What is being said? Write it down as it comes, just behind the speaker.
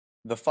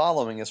The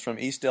following is from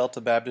East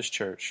Delta Baptist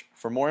Church.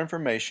 For more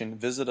information,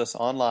 visit us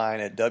online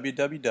at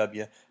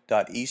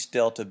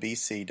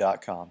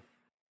www.eastdeltabc.com.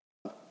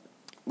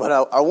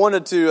 But I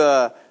wanted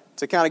to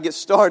kind of get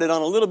started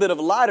on a little bit of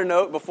a lighter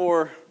note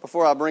before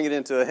I bring it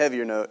into a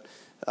heavier note.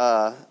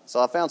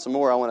 So I found some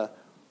more I want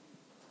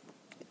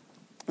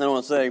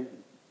to say.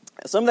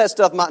 Some of that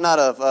stuff might not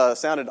have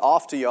sounded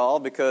off to y'all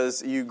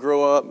because you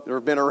grow up or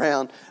been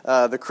around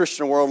the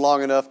Christian world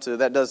long enough to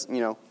that does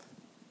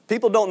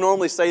people don't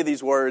normally say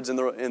these words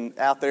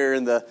out there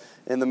in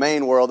the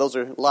main world. Those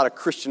are a lot of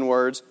Christian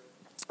words.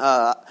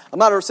 I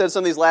might have said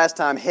some of these last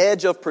time.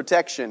 Hedge of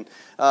protection.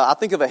 I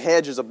think of a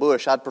hedge as a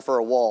bush. I'd prefer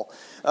a wall.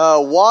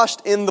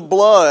 Washed in the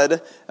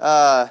blood,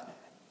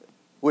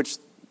 which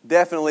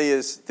definitely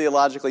is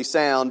theologically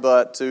sound,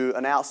 but to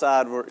an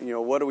outside,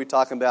 what are we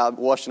talking about?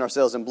 Washing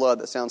ourselves in blood?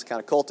 That sounds kind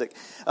of cultic.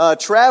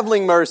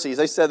 Traveling mercies.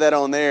 They said that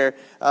on there.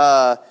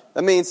 That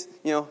means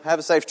have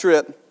a safe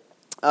trip.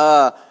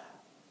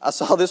 I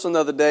saw this one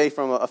the other day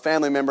from a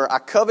family member. I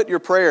covet your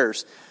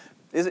prayers.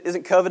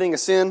 Isn't coveting a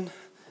sin?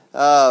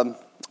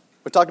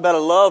 We talked about a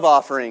love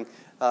offering.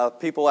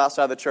 People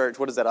outside the church.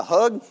 What is that? A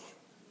hug?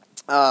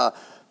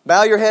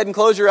 Bow your head and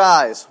close your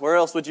eyes. Where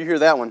else would you hear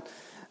that one?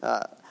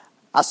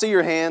 I see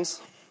your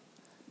hands.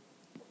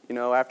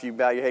 After you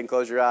bow your head and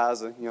close your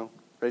eyes,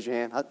 raise your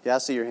hand. I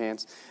see your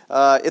hands.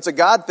 It's a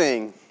God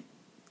thing.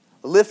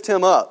 Lift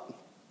him up.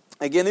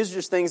 Again, these are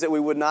just things that we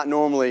would not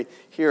normally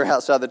hear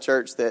outside the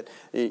church that,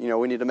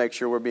 we need to make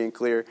sure we're being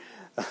clear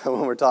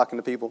when we're talking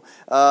to people.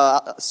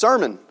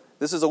 Sermon.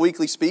 This is a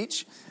weekly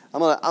speech. I'm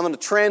going to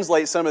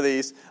translate some of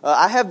these.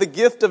 I have the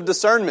gift of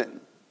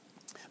discernment.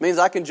 It means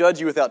I can judge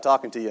you without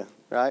talking to you,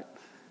 right?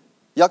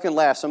 Y'all can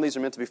laugh. Some of these are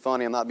meant to be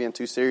funny. I'm not being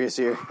too serious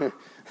here.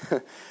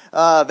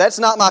 That's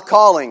not my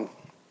calling.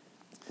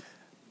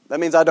 That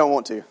means I don't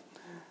want to.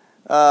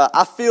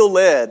 I feel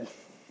led.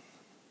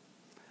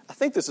 I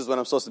think this is what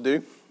I'm supposed to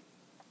do.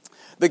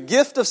 The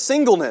gift of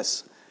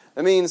singleness.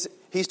 That means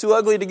he's too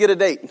ugly to get a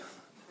date.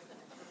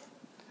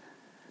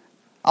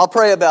 I'll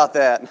pray about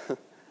that.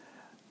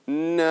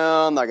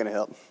 No, I'm not going to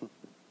help.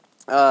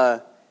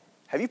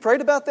 Have you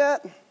prayed about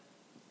that?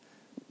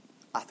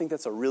 I think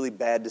that's a really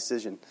bad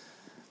decision.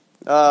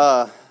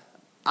 I'm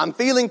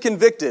feeling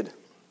convicted.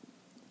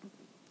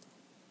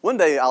 One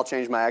day I'll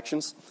change my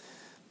actions.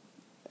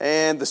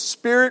 And the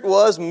Spirit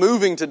was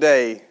moving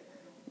today.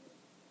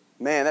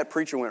 Man, that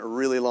preacher went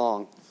really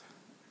long.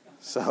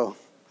 So,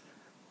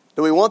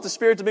 do we want the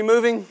Spirit to be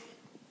moving?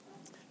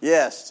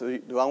 Yes.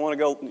 Do I want to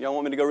go? Y'all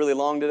want me to go really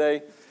long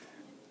today?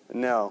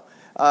 No.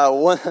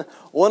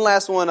 One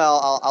last one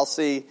I'll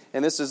see,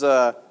 and this is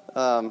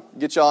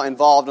get y'all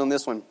involved on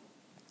this one.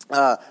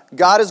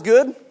 God is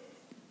good.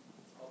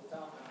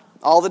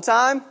 All the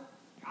time.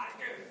 God is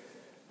good.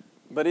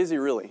 But is He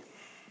really?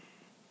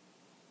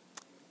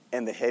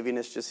 And the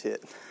heaviness just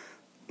hit.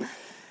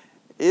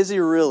 Is He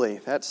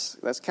really? That's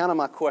kind of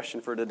my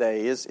question for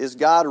today. Is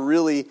God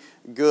really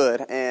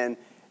good? And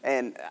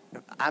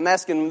I'm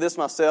asking this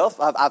myself.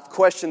 I've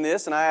questioned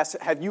this, and I asked,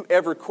 have you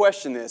ever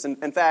questioned this?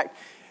 And in fact,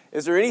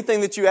 is there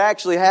anything that you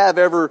actually have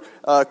ever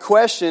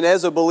questioned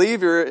as a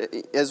believer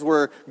as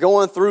we're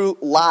going through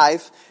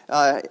life?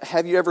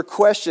 Have you ever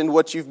questioned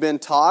what you've been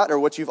taught or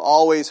what you've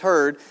always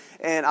heard?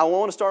 And I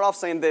want to start off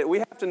saying that we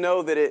have to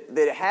know that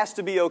it has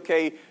to be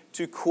okay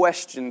to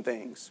question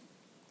things.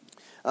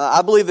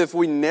 I believe that if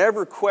we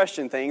never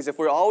question things, if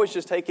we're always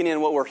just taking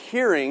in what we're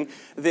hearing,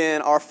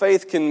 then our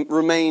faith can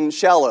remain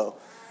shallow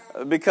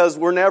because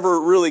we're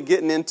never really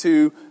getting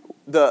into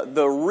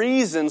the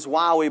reasons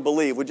why we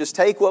believe. We just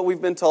take what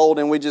we've been told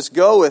and we just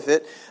go with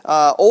it.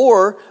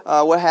 Or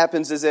what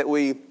happens is that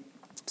we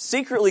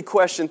secretly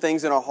question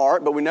things in our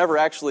heart, but we never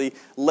actually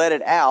let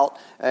it out.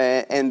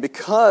 And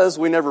because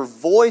we never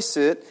voice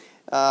it,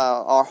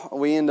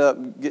 we end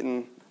up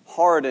getting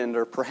hardened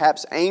or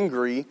perhaps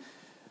angry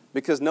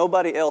because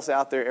nobody else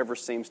out there ever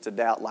seems to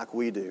doubt like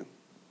we do.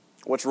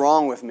 What's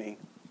wrong with me?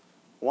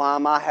 Why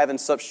am I having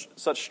such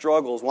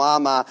struggles? Why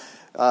am I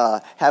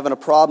having a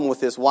problem with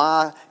this?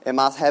 Why am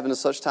I having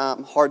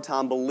hard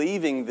time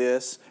believing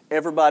this?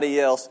 Everybody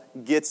else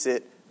gets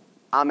it.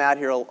 I'm out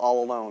here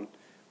all alone.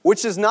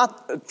 Which is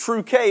not a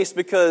true case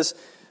because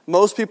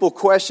most people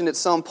question at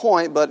some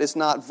point, but it's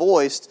not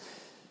voiced.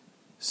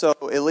 So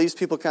it leaves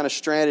people kind of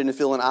stranded and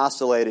feeling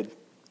isolated.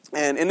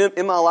 And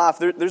in my life,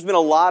 there's been a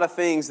lot of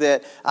things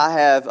that I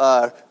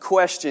have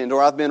questioned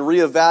or I've been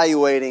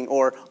reevaluating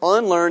or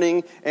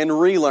unlearning and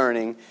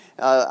relearning.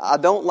 I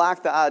don't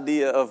like the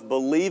idea of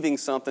believing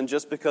something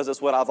just because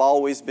it's what I've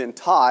always been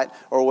taught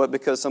or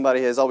because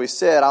somebody has always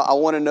said. I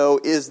want to know,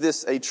 is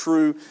this a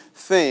true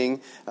thing?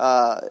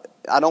 I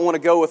don't want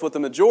to go with what the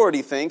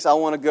majority thinks. I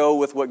want to go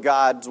with what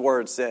God's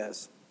Word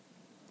says.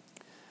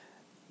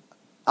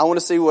 I want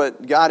to see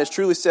what God has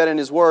truly said in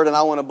His Word, and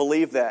I want to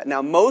believe that.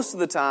 Now, most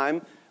of the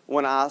time,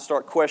 when I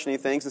start questioning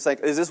things and saying,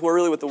 is this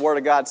really what the Word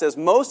of God says?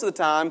 Most of the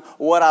time,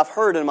 what I've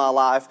heard in my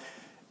life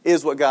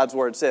is what God's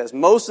Word says.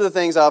 Most of the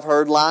things I've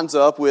heard lines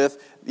up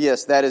with,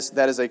 yes, that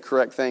is a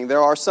correct thing.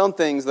 There are some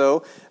things,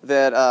 though,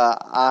 that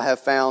I have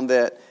found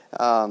that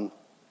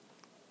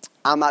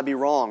I might be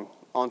wrong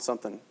on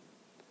something.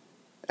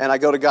 And I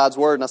go to God's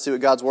Word and I see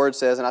what God's Word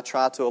says, and I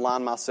try to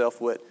align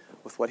myself with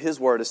what His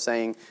Word is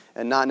saying,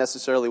 and not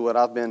necessarily what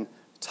I've been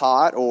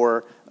taught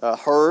or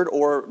heard,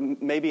 or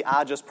maybe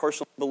I just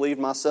personally believe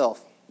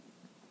myself.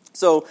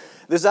 So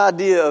this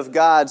idea of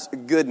God's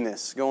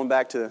goodness, going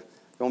back to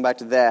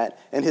that,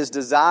 and His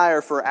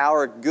desire for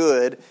our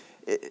good,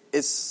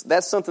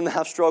 that's something that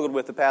I've struggled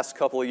with the past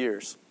couple of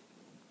years.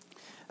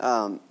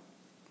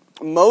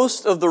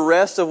 Most of the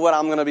rest of what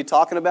I'm going to be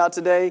talking about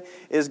today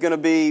is going to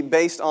be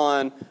based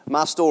on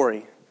my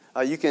story.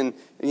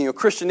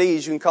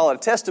 Christianese, you can call it a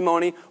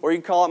testimony, or you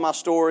can call it my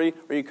story,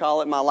 or you can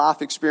call it my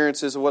life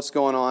experiences of what's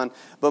going on.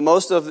 But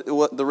most of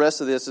what the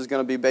rest of this is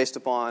going to be based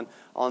upon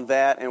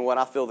that and what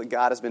I feel that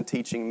God has been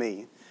teaching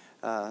me.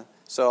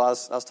 So I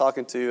was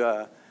talking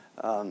to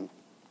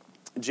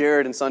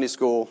Jared in Sunday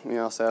school.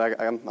 I said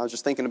I was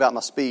just thinking about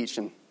my speech,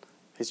 and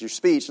it's your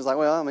speech. It's like,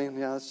 well, I mean,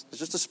 yeah, it's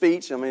just a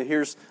speech. I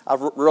mean, I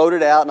wrote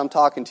it out and I'm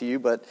talking to you,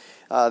 but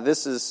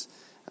this has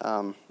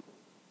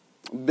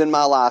been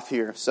my life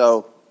here.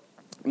 So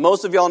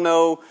most of y'all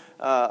know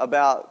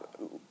about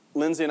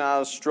Lindsay and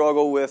I's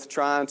struggle with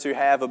trying to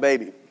have a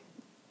baby.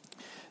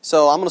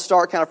 So I'm going to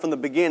start kind of from the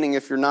beginning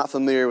if you're not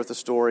familiar with the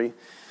story.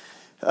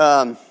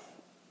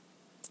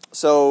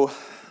 So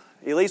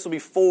Elise will be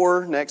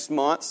 4 next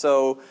month.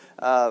 So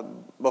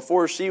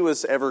before she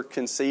was ever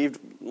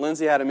conceived,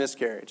 Lindsay had a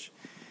miscarriage.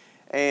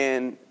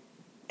 And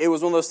it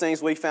was one of those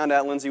things we found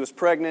out Lindsay was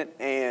pregnant,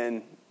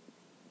 and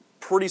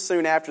pretty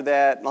soon after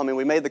that,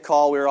 we made the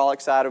call. We were all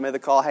excited. We made the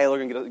call, hey, we're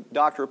going to get a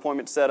doctor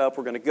appointment set up.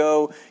 We're going to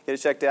go get it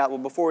checked out. Well,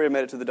 before we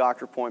made it to the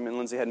doctor appointment,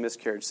 Lindsay had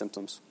miscarriage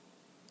symptoms.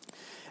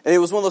 And it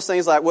was one of those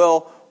things like,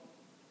 well,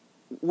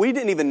 we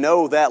didn't even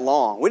know that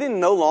long. We didn't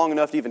know long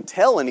enough to even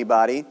tell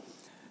anybody,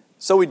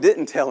 so we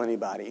didn't tell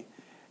anybody.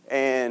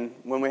 And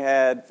when we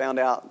had found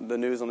out the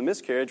news on the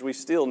miscarriage, we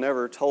still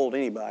never told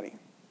anybody.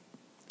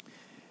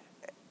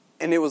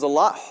 And it was a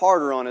lot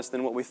harder on us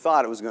than what we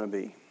thought it was going to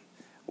be.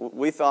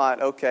 We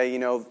thought, okay,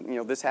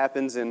 this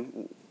happens,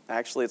 and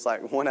actually it's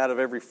like 1 out of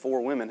every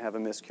 4 women have a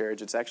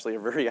miscarriage. It's actually a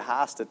very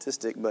high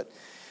statistic, but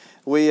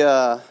we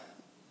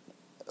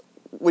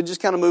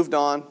just kind of moved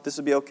on. This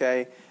would be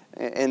okay.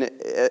 And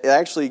it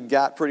actually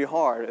got pretty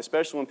hard,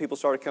 especially when people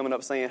started coming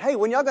up saying, hey,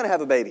 when y'all going to have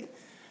a baby?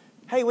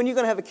 Hey, when you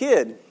going to have a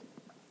kid?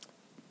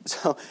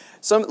 So,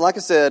 like I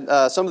said,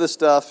 some of this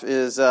stuff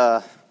is...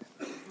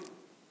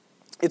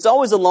 It's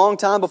always a long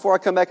time before I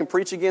come back and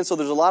preach again, so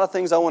there's a lot of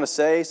things I want to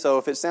say. So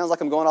if it sounds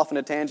like I'm going off on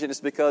a tangent, it's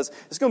because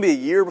it's going to be a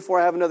year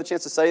before I have another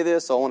chance to say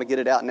this, so I want to get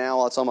it out now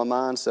while it's on my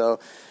mind. So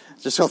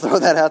just going to throw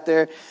that out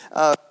there.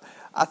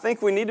 I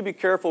think we need to be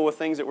careful with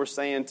things that we're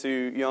saying to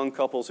young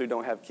couples who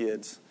don't have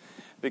kids,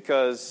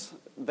 because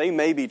they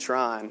may be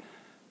trying.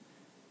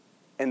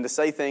 And to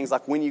say things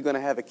like, when you're going to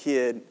have a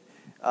kid,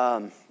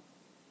 can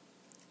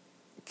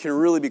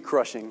really be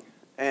crushing.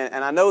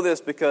 And I know this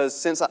because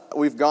since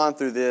we've gone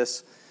through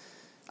this,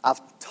 I've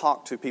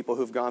talked to people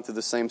who've gone through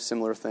the same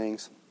similar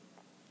things.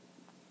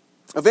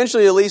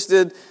 Eventually, Elise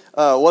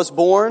was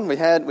born. We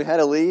had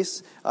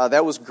Elise.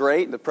 That was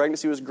great. The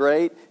pregnancy was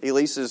great.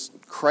 Elise is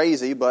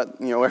crazy, but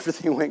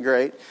everything went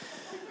great.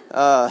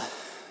 And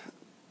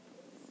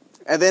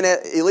then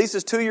at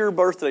Elise's 2-year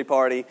birthday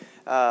party,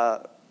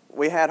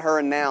 we had her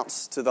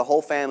announce to the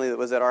whole family that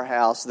was at our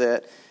house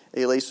that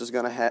Elise was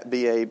going to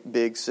be a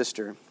big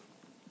sister.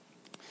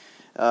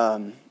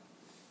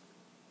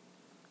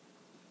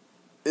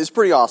 It's a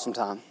pretty awesome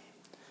time.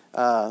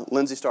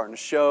 Lindsay's starting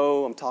to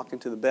show. I'm talking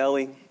to the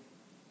belly.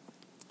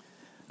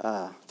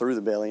 Through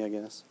the belly, I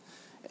guess.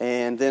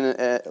 And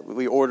then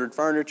we ordered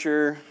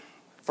furniture.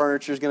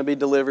 Furniture's going to be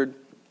delivered.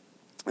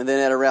 And then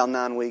at around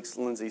 9 weeks,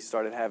 Lindsay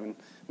started having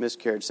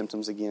miscarriage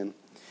symptoms again.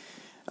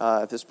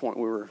 At this point,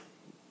 we were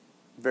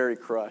very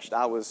crushed.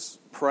 I was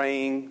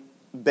praying,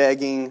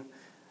 begging,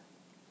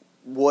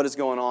 what is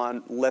going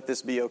on? Let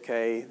this be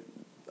okay.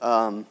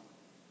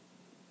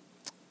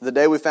 The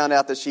day we found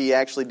out that she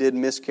actually did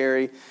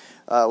miscarry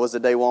was the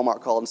day Walmart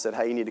called and said,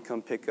 hey, you need to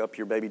come pick up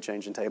your baby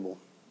changing table.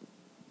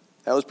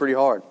 That was pretty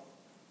hard.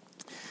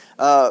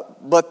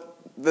 But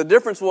the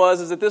difference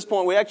was at this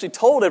point we actually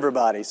told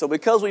everybody. So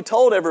because we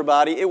told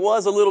everybody, it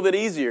was a little bit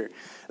easier.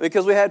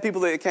 Because we had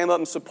people that came up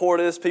and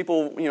supported us.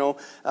 People,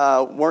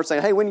 weren't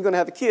saying, hey, when are you going to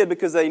have a kid?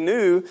 Because they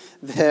knew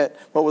that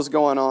what was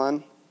going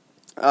on.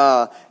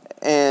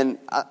 And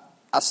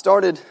I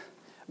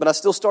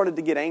still started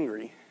to get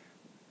angry.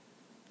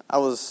 I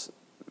was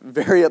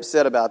very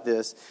upset about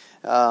this.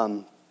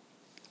 And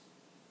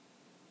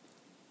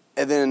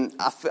then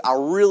I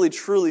really,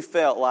 truly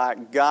felt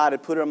like God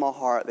had put it in my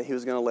heart that He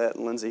was going to let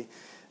Lindsay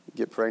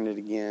get pregnant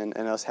again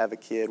and us have a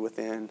kid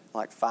within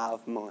like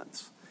 5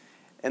 months.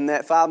 And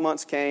that 5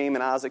 months came,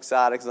 and I was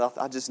excited because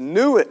I just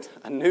knew it.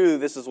 I knew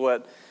this is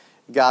what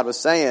God was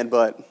saying,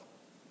 but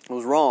it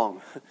was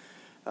wrong.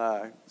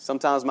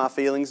 Sometimes my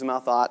feelings and my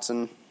thoughts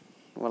and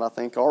what I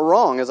think are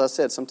wrong. As I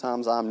said,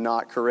 sometimes I'm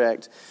not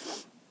correct.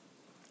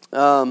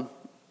 Then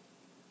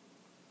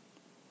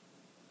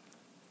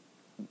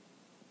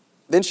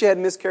she had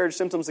miscarriage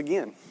symptoms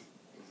again.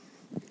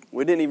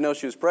 We didn't even know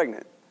she was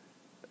pregnant.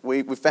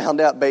 We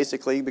found out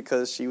basically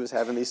because she was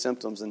having these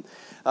symptoms. And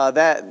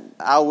that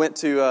I went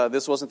to,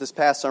 this wasn't this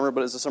past summer,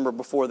 but it was the summer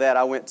before that,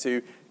 I went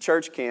to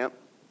church camp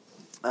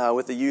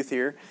with the youth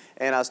here.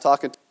 And I was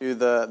talking to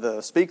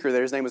the speaker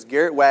there. His name was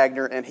Garrett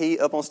Wagner. And he,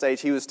 up on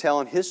stage, he was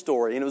telling his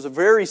story. And it was a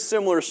very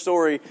similar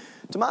story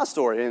to my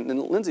story and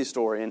Lindsay's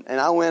story. And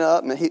I went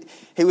up and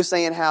he was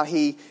saying how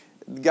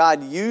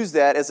God used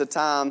that as a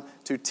time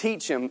to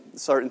teach him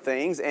certain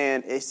things,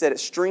 and he said it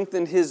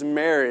strengthened his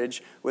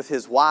marriage with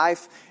his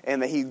wife,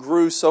 and that he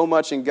grew so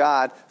much in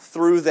God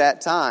through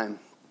that time.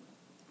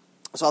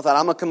 So I thought,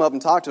 I'm going to come up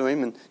and talk to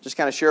him and just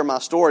kind of share my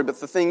story. But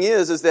the thing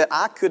is that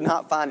I could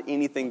not find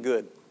anything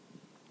good.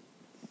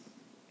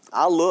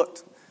 I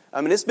looked.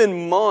 I mean, it's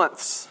been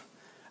months.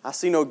 I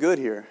see no good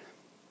here.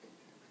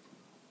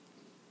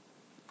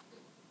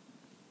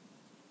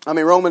 I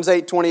mean, Romans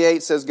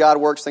 8:28 says God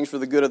works things for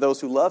the good of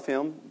those who love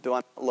Him. Do I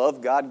not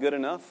love God good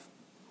enough?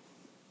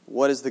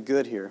 What is the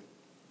good here?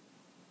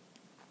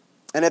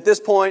 And at this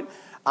point,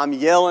 I'm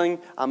yelling,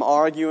 I'm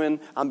arguing,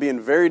 I'm being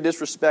very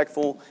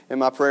disrespectful in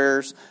my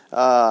prayers.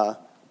 I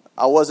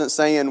wasn't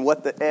saying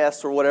what the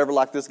S or whatever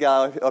like this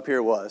guy up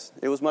here was.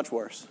 It was much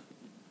worse.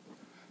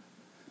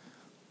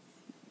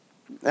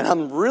 And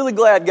I'm really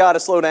glad God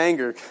is slow to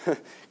anger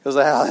because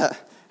of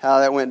how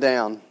that went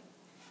down.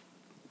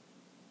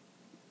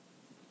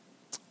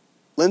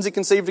 Lindsay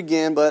conceived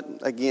again, but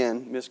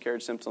again,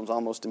 miscarriage symptoms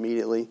almost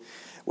immediately,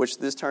 which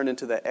this turned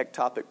into the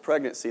ectopic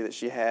pregnancy that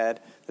she had,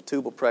 the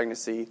tubal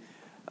pregnancy,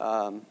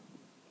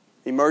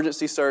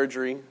 emergency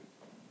surgery,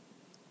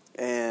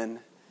 and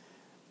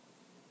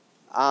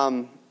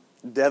I'm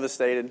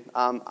devastated.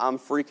 I'm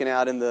freaking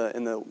out in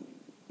the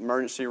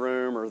emergency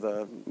room or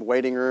the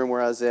waiting room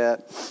where I was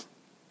at.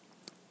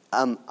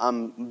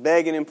 I'm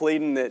begging and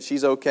pleading that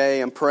she's okay.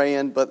 I'm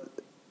praying, but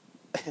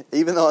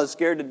even though I was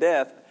scared to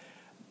death,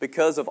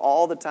 because of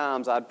all the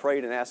times I'd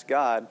prayed and asked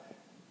God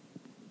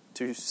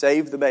to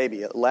save the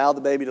baby, allow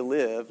the baby to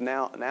live,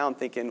 now I'm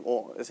thinking,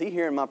 well, is He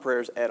hearing my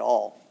prayers at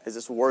all? Is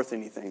this worth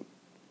anything?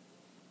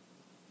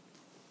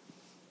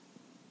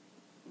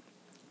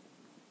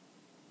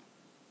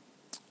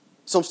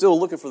 So I'm still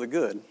looking for the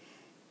good.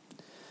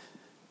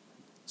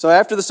 So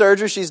after the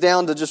surgery, she's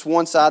down to just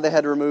one side. They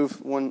had to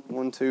remove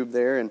one tube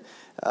there. And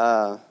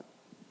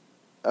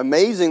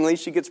amazingly,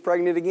 she gets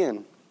pregnant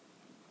again.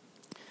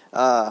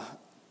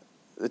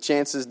 The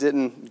chances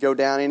didn't go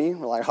down any.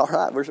 We're like, all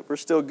right, we're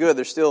still good.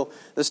 There's still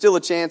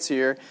a chance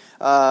here.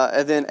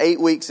 And then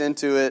 8 weeks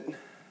into it,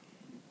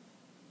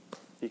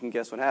 you can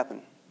guess what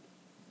happened.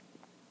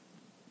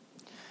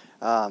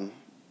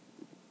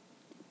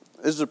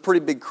 This is a pretty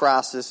big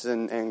crisis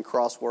and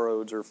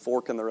crossroads or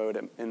fork in the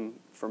road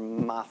for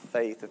my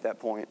faith at that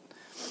point.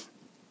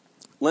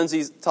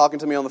 Lindsay's talking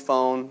to me on the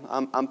phone.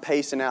 I'm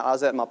pacing out. I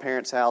was at my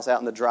parents' house out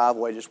in the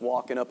driveway, just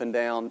walking up and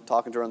down,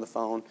 talking to her on the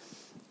phone,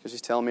 because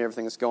she's telling me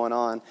everything that's going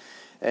on.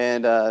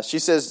 And she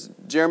says,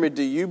 Jeremy,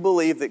 do you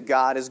believe that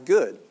God is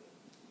good?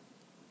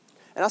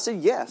 And I said,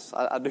 yes,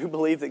 I do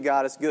believe that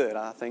God is good.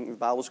 I think the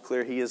Bible's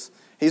clear He's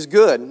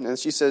good. And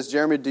she says,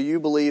 Jeremy, do you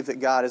believe that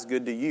God is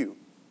good to you?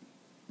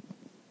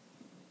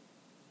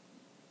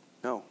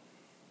 No.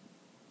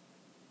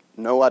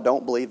 No, I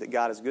don't believe that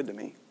God is good to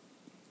me.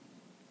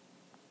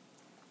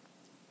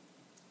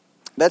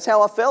 That's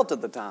how I felt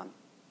at the time.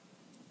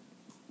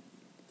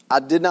 I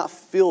did not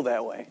feel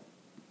that way.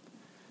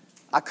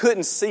 I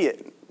couldn't see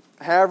it.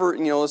 However,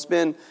 it's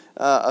been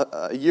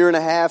a year and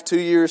a half, 2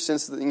 years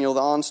since the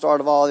onstart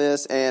of all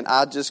this, and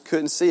I just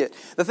couldn't see it.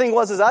 The thing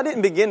was, I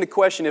didn't begin to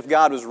question if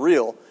God was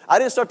real. I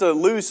didn't start to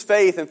lose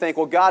faith and think,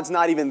 well, God's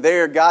not even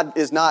there. God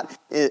is not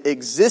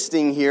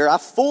existing here. I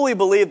fully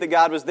believed that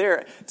God was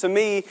there. To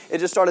me, it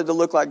just started to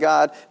look like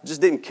God just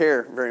didn't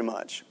care very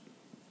much.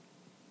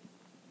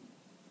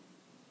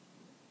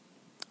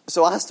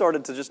 So I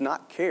started to just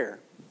not care.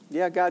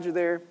 Yeah, God, you're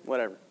there,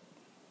 whatever.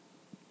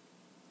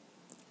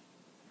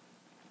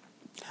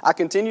 I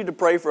continued to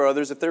pray for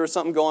others. If there was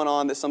something going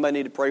on that somebody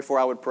needed to pray for,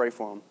 I would pray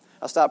for them.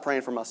 I stopped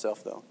praying for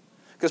myself, though.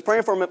 Because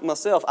praying for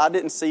myself, I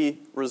didn't see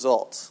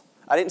results.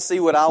 I didn't see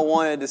what I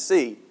wanted to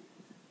see.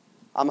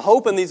 I'm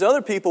hoping these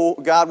other people,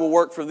 God will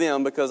work for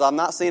them, because I'm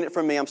not seeing it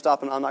from me. I'm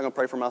stopping. I'm not going to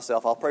pray for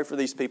myself. I'll pray for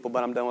these people,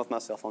 but I'm done with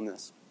myself on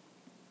this.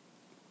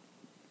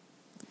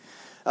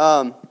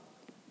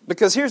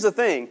 Because here's the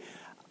thing.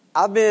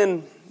 I've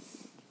been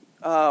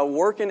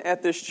working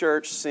at this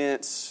church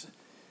since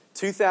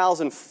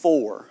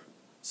 2004.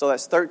 So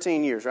that's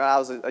 13 years, right? I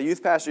was a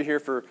youth pastor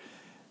here for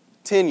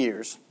 10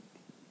 years,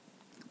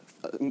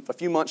 a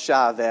few months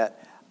shy of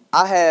that.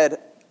 I had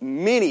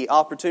many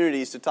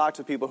opportunities to talk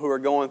to people who are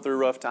going through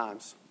rough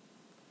times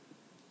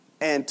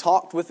and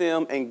talked with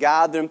them and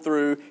guide them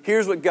through,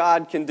 here's what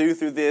God can do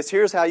through this,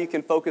 here's how you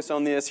can focus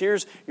on this,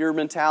 here's your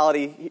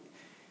mentality.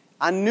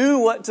 I knew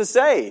what to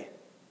say.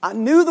 I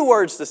knew the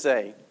words to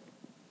say.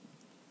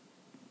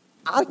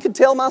 I could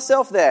tell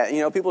myself that.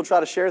 People try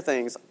to share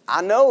things.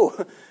 I know.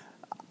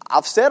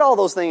 I've said all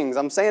those things.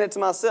 I'm saying it to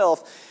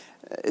myself.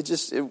 It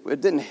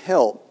didn't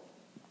help.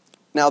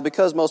 Now,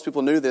 because most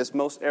people knew this,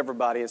 most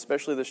everybody,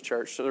 especially this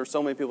church, so there were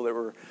so many people that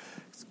were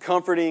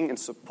comforting and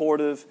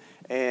supportive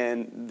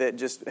and that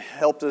just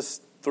helped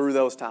us through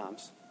those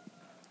times.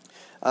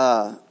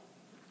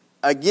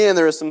 Again,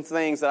 there are some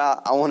things that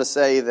I want to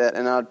say that,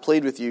 and I'd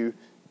plead with you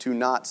to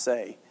not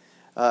say.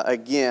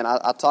 Again,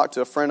 I talked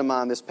to a friend of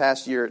mine this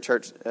past year at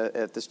church,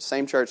 at this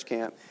same church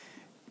camp.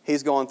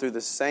 He's going through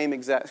the same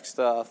exact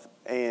stuff,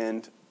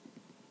 and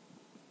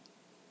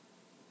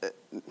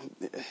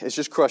it's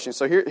just crushing.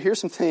 So here's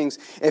some things.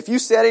 If you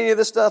said any of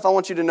this stuff, I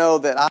want you to know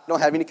that I don't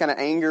have any kind of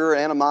anger or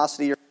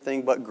animosity or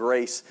anything but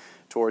grace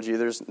towards you.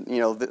 There's,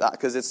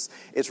 because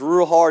it's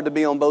real hard to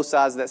be on both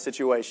sides of that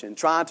situation.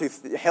 Trying to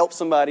help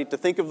somebody to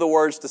think of the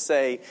words to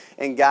say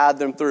and guide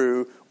them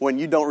through when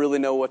you don't really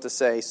know what to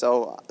say.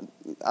 So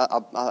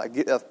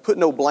I put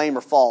no blame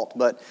or fault,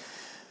 but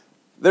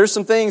there's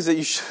some things that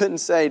you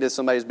shouldn't say to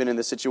somebody who's been in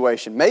this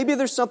situation. Maybe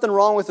there's something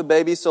wrong with the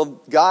baby, so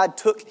God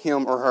took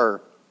him or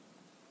her.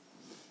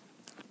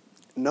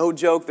 No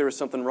joke, there was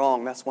something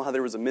wrong. That's why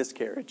there was a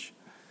miscarriage.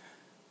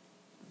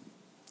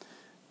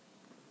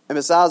 And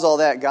besides all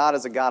that, God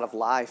is a God of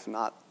life,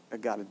 not a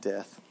God of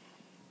death.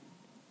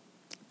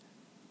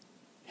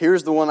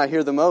 Here's the one I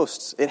hear the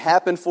most. It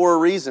happened for a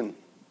reason.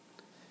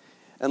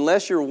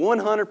 Unless you're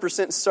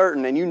 100%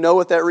 certain and you know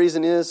what that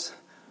reason is,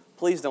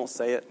 please don't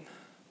say it.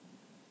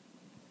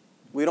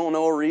 We don't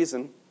know a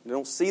reason. We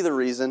don't see the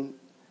reason.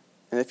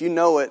 And if you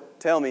know it,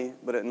 tell me.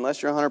 But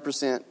unless you're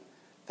 100%,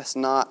 that's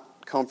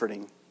not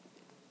comforting.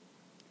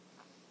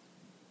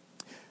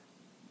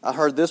 I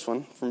heard this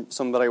one from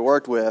somebody I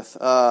worked with.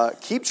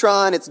 Keep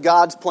trying. It's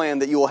God's plan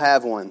that you will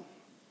have one.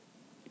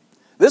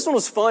 This one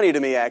was funny to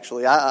me,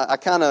 actually. I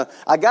got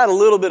a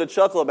little bit of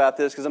chuckle about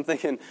this because I'm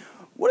thinking,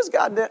 what is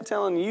God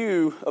telling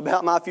you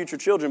about my future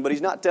children? But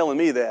He's not telling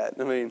me that.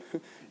 I mean,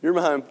 you're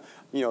my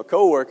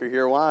co-worker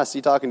here. Why is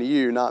He talking to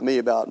you, not me,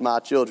 about my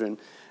children?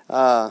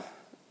 But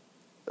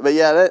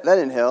yeah, that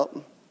didn't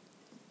help.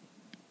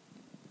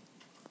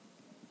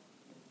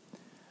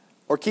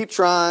 Or keep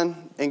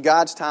trying. In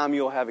God's time,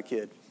 you'll have a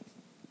kid.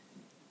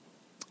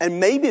 And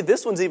maybe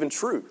this one's even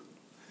true.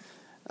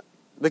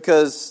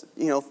 Because,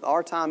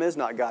 our time is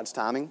not God's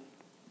timing.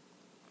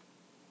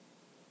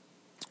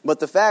 But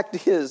the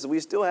fact is, we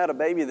still had a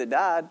baby that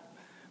died.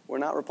 We're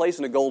not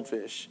replacing a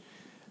goldfish.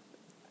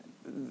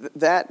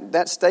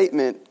 That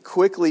statement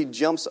quickly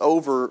jumps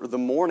over the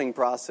mourning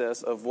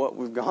process of what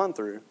we've gone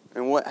through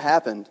and what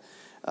happened.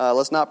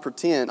 Let's not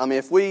pretend. I mean,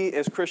 if we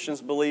as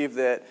Christians believe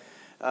that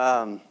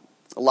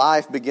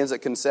life begins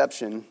at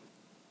conception,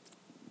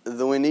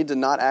 then we need to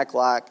not act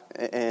like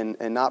and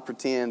not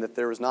pretend that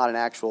there was not an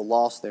actual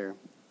loss there.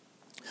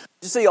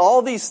 You see,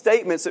 all these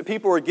statements that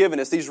people were giving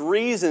us, these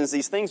reasons,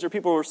 these things that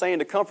people were saying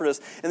to comfort us,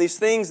 and these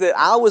things that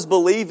I was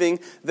believing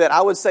that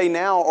I would say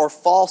now are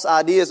false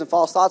ideas and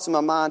false thoughts in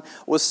my mind,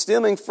 was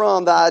stemming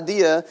from the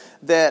idea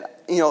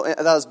that, that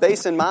I was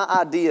basing my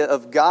idea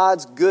of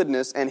God's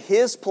goodness and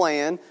His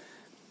plan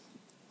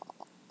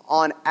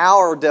on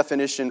our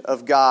definition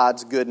of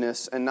God's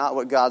goodness and not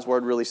what God's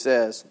Word really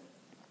says.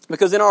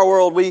 Because in our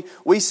world,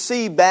 we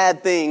see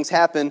bad things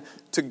happen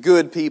to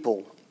good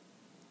people.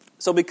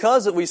 So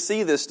because we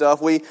see this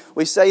stuff, we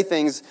say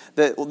things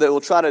that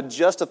will try to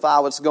justify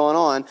what's going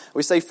on.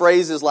 We say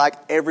phrases like,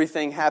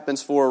 everything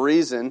happens for a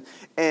reason.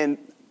 And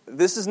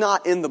this is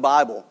not in the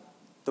Bible.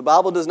 The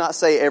Bible does not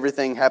say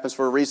everything happens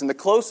for a reason. The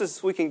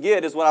closest we can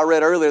get is what I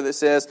read earlier that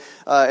says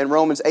in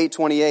Romans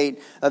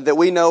 8:28 that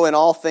we know in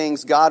all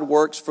things God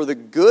works for the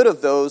good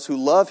of those who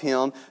love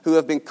Him, who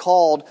have been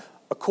called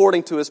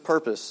according to His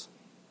purpose.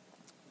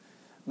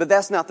 But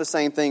that's not the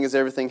same thing as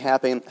everything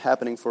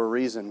happening for a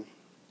reason.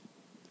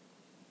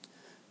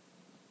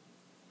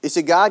 You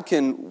see, God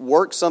can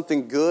work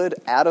something good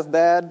out of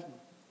bad,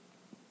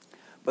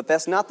 but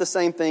that's not the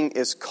same thing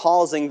as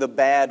causing the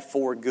bad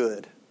for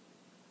good.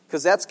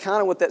 Because that's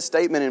kind of what that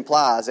statement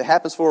implies. It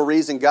happens for a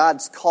reason. God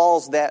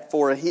calls that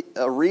for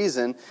a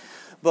reason.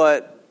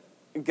 But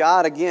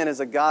God, again, is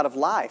a God of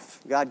life.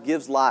 God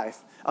gives life.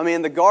 I mean,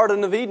 in the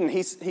Garden of Eden,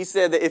 He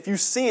said that if you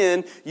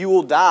sin, you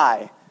will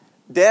die.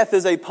 Death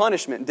is a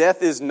punishment.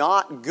 Death is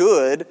not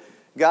good.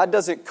 God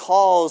doesn't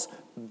cause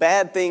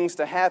bad things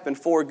to happen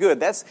for good.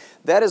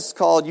 That is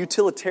called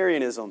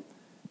utilitarianism,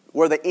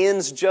 where the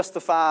ends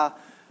justify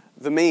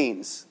the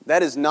means.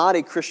 That is not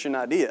a Christian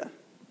idea.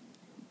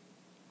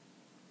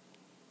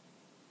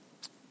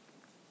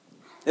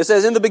 It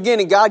says, in the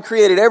beginning, God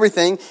created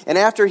everything, and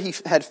after He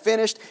had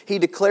finished, He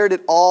declared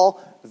it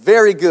all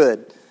very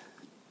good.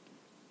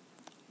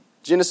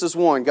 Genesis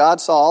 1,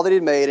 God saw all that He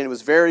had made, and it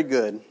was very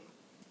good.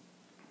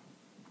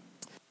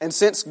 And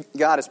since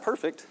God is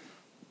perfect,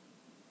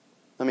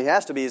 I mean, He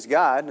has to be His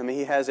God. I mean,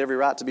 He has every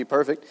right to be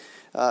perfect.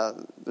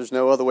 There's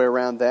no other way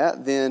around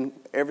that. Then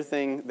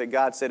everything that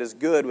God said is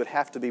good would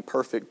have to be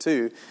perfect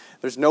too.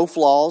 There's no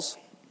flaws.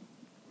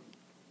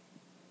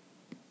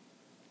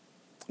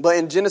 But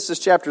in Genesis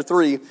chapter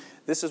 3,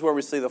 this is where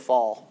we see the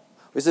fall.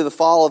 We see the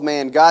fall of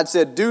man. God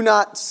said, do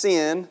not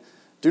sin,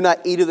 do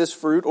not eat of this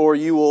fruit, or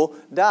you will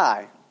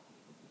die.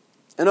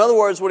 In other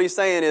words, what he's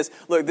saying is,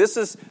 look, this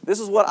is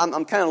what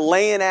I'm kind of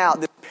laying out,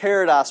 this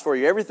paradise for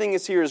you. Everything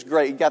is here is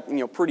great. You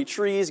got pretty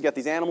trees, you got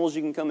these animals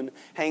you can come and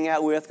hang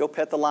out with, go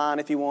pet the lion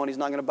if you want, he's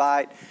not going to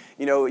bite.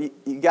 You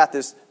got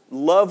this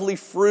lovely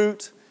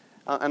fruit,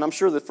 and I'm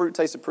sure the fruit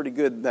tasted pretty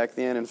good back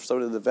then, and so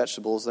did the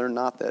vegetables. They're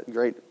not that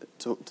great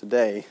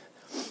today.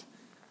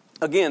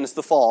 Again, it's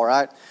the fall,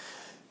 right?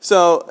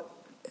 So,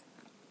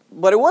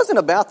 but it wasn't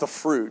about the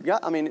fruit. There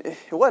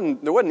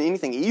wasn't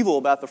anything evil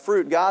about the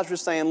fruit. God's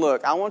just saying,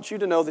 look, I want you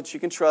to know that you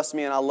can trust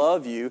me and I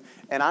love you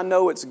and I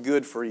know it's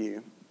good for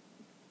you.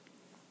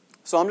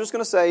 So I'm just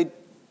going to say,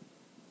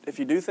 if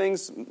you do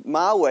things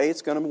my way,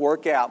 it's going to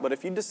work out. But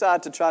if you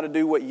decide to try to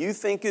do what you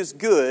think is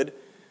good,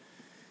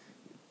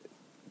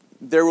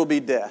 there will be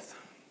death.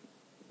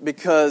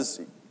 Because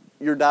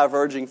you're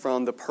diverging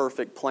from the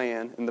perfect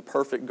plan and the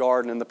perfect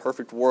garden and the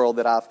perfect world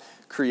that I've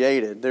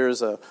created.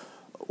 There's a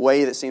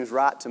way that seems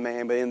right to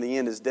man, but in the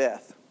end is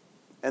death.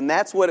 And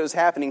that's what was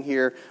happening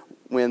here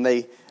when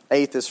they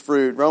ate this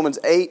fruit. Romans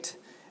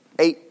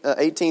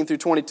 18 through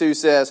 22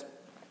 says,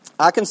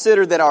 I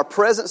consider that our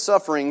present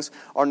sufferings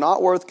are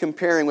not worth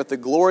comparing with the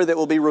glory that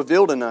will be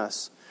revealed in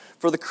us.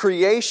 For the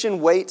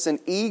creation waits in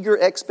eager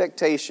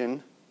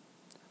expectation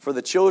for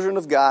the children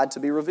of God to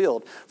be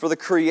revealed. For the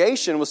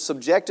creation was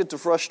subjected to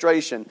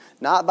frustration,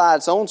 not by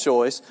its own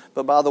choice,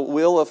 but by the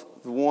will of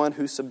the one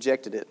who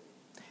subjected it,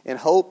 in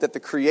hope that the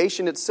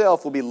creation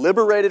itself will be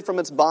liberated from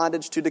its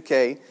bondage to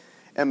decay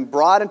and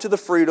brought into the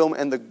freedom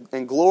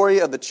and glory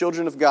of the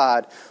children of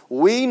God.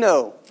 We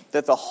know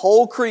that the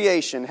whole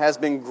creation has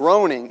been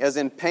groaning as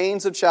in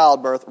pains of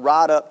childbirth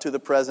right up to the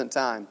present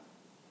time.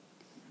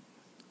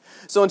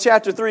 So in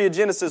chapter 3 of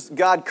Genesis,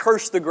 God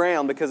cursed the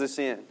ground because of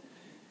sin.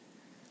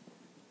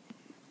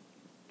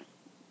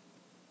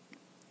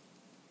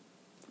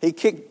 He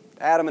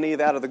kicked Adam and Eve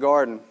out of the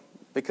garden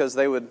because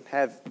they would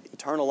have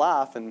eternal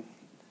life. And,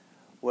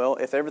 well,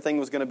 if everything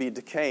was going to be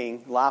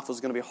decaying, life was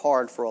going to be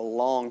hard for a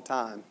long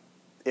time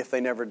if they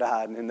never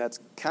died. And that's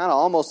kind of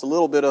almost a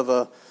little bit of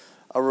a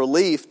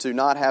relief to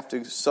not have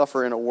to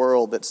suffer in a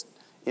world that's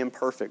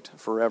imperfect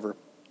forever.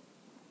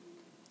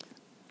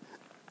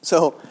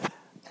 So,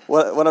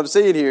 what I'm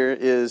seeing here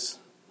is,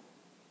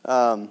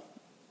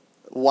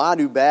 why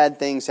do bad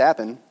things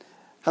happen?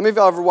 How many of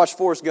y'all ever watched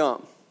Forrest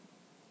Gump?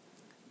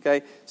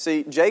 Okay,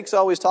 see, Jake's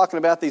always talking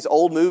about these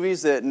old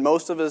movies that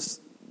most of us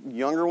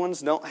younger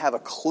ones don't have a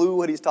clue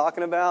what he's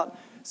talking about.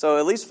 So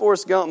at least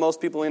Forrest Gump, most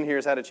people in here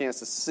has had a chance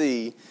to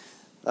see.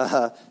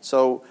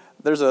 So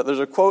there's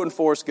a quote in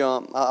Forrest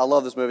Gump. I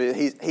love this movie.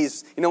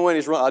 He's when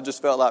he's running, I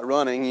just felt like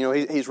running.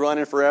 He's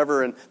running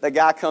forever, and that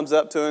guy comes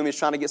up to him. He's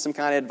trying to get some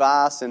kind of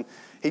advice, and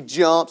he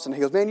jumps and he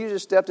goes, "Man, you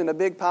just stepped in a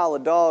big pile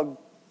of dog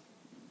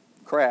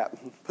crap,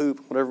 poop,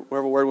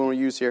 whatever word we want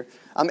to use here.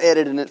 I'm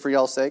editing it for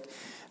y'all's sake."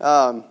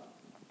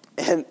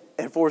 And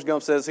Forrest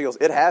Gump says, he goes,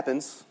 "It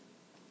happens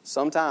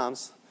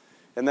sometimes."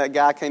 And that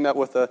guy came up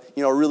with a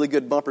really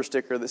good bumper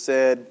sticker that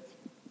said,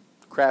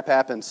 "Crap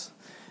happens."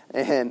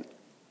 And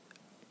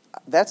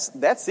that's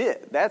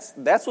it.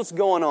 That's what's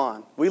going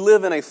on. We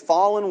live in a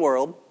fallen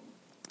world.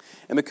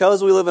 And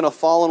because we live in a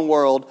fallen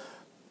world,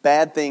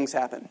 bad things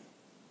happen.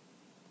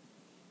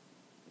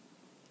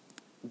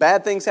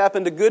 Bad things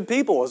happen to good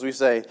people, as we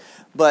say.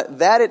 But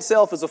that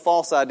itself is a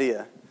false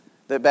idea,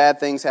 that bad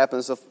things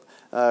happen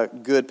to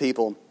good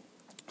people.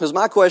 Because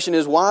my question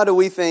is, why do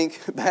we think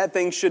bad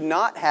things should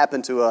not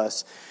happen to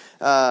us?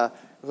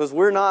 Because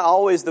we're not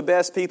always the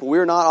best people.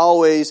 We're not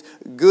always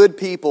good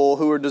people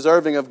who are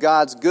deserving of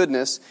God's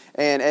goodness.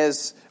 And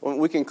as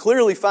we can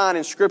clearly find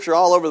in Scripture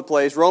all over the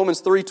place,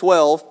 Romans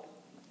 3:12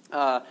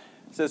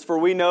 says, "For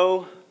we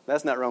know..."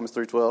 That's not Romans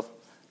 3:12.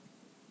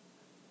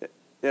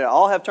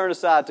 All have turned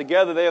aside.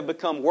 Together they have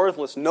become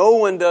worthless. No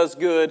one does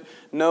good.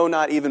 No,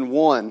 not even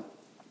one.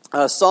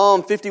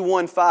 Psalm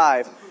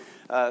 51:5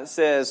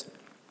 says...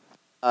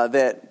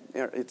 that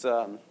it's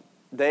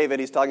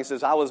David, he's talking, he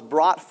says, "I was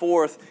brought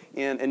forth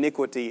in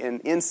iniquity, and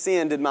in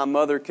sin did my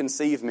mother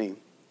conceive me."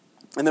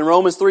 And then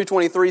Romans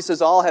 3:23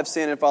 says, "All have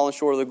sinned and fallen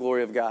short of the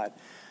glory of God."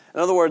 In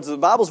other words, the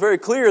Bible's very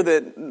clear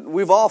that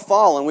we've all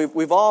fallen,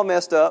 we've all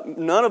messed up.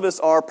 None of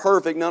us are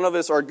perfect, none of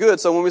us are good.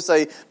 So when we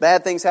say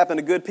bad things happen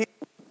to good people,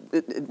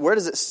 where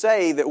does it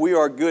say that we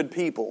are good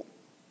people?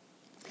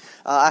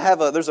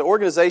 There's an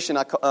organization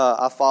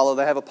I follow.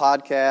 They have a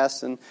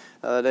podcast, and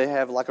they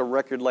have like a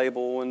record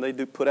label, and they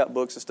do put out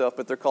books and stuff,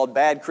 but they're called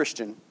Bad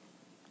Christian.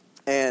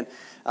 And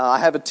I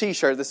have a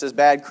T-shirt that says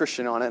Bad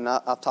Christian on it, and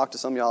I've talked to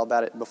some of y'all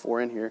about it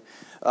before in here.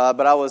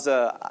 But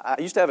I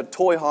used to have a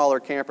toy hauler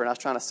camper, and I was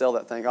trying to sell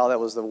that thing. Oh, that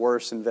was the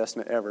worst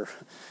investment ever,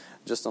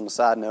 just on the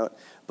side note.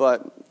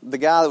 But the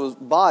guy that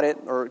bought it,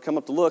 or come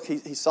up to look,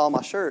 he saw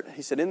my shirt.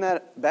 He said, "Isn't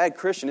that Bad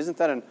Christian? Isn't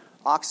that an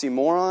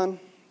oxymoron?"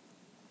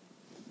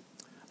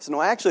 So no,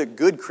 actually a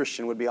good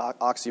Christian would be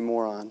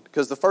oxymoron.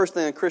 Because the first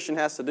thing a Christian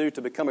has to do to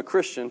become a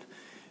Christian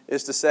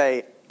is to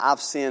say,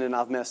 "I've sinned and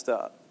I've messed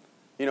up."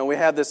 We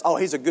have this,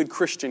 he's a good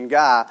Christian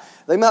guy.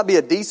 They might be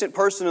a decent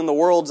person in the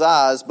world's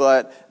eyes,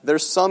 but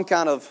there's some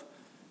kind of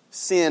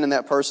sin in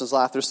that person's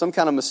life. There's some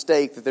kind of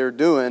mistake that they're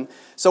doing.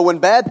 So when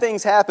bad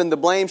things happen, the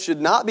blame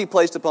should not be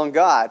placed upon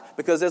God,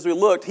 because as we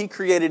looked, He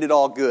created it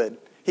all good.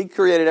 He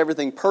created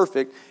everything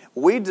perfect.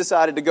 We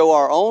decided to go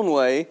our own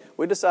way.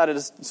 We decided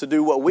to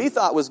do what we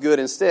thought was good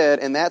instead,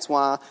 and that's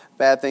why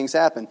bad things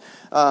happen.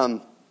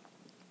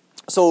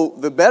 So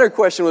the better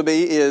question would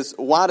be is,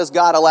 why does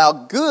God allow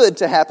good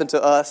to happen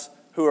to us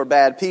who are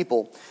bad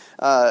people?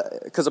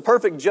 Because a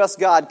perfect, just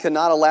God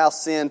cannot allow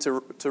sin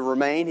to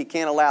remain. He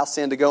can't allow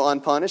sin to go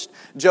unpunished.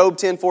 Job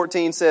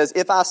 10:14 says,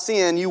 "If I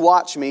sin, you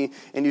watch me,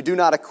 and you do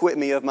not acquit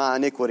me of my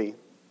iniquity."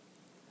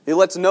 He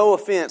lets no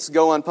offense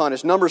go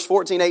unpunished. Numbers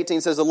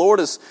 14:18 says, "The Lord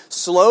is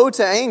slow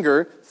to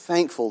anger,"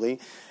 thankfully,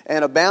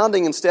 "and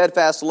abounding in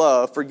steadfast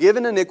love,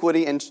 forgiving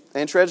iniquity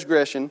and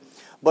transgression,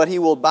 but He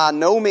will by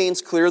no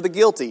means clear the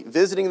guilty,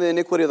 visiting the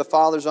iniquity of the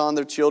fathers on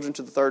their children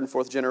to the third and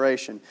fourth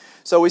generation."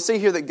 So we see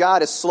here that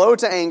God is slow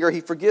to anger.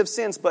 He forgives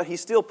sins, but He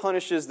still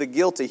punishes the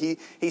guilty.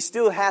 He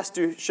still has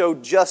to show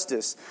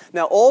justice.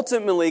 Now,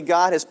 ultimately,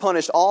 God has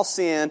punished all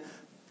sin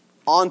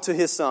onto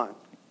His Son.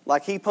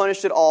 Like He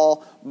punished it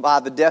all by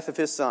the death of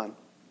His Son.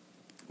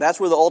 That's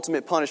where the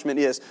ultimate punishment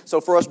is.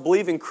 So for us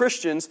believing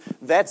Christians,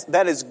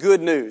 that is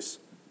good news.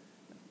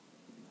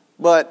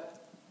 But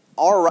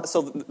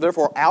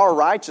therefore, our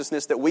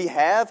righteousness that we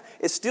have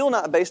is still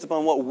not based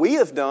upon what we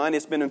have done.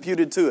 It's been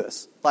imputed to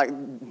us.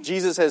 Like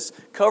Jesus has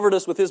covered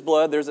us with His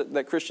blood. There's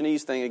that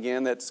Christianese thing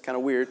again. That's kind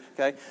of weird.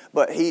 Okay,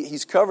 but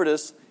He's covered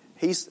us.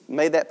 He's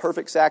made that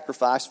perfect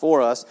sacrifice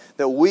for us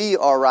that we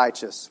are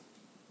righteous.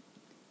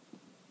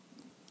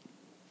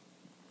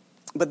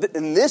 But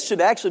and this should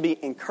actually be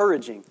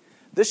encouraging.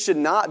 This should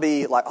not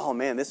be like, oh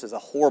man, this is a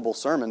horrible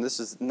sermon. This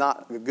is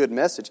not a good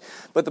message.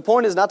 But the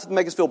point is not to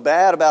make us feel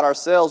bad about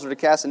ourselves or to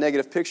cast a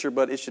negative picture,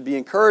 but it should be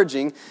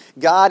encouraging.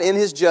 God, in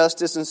His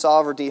justice and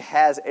sovereignty,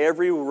 has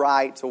every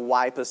right to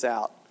wipe us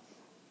out.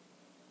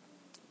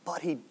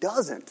 But He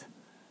doesn't.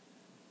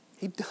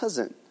 He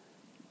doesn't.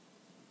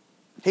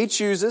 He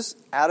chooses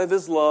out of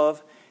His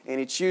love, and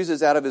He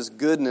chooses out of His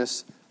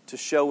goodness to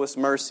show us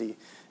mercy.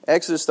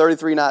 Exodus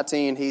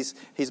 33:19,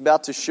 he's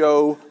about to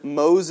show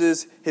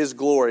Moses His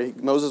glory.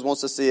 Moses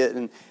wants to see it,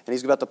 and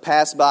he's about to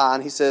pass by,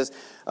 and he says,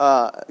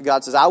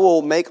 God says, "I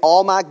will make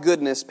all my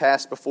goodness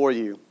pass before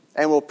you,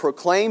 and will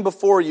proclaim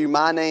before you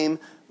my name,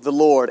 the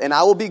Lord. And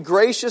I will be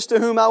gracious to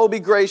whom I will be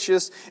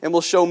gracious, and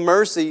will show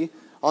mercy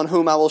on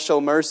whom I will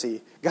show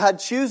mercy." God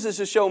chooses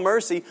to show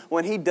mercy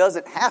when He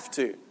doesn't have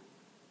to.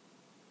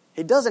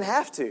 He doesn't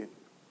have to.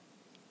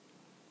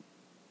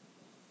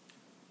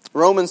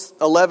 Romans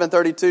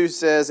 11:32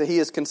 says that He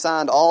has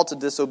consigned all to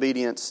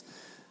disobedience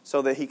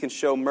so that He can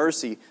show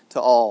mercy to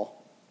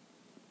all.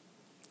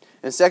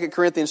 In 2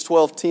 Corinthians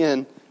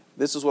 12:10,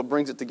 this is what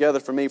brings it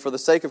together for me. "For the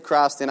sake of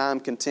Christ, then I am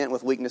content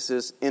with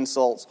weaknesses,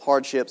 insults,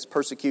 hardships,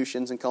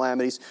 persecutions, and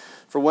calamities.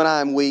 For when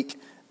I am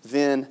weak,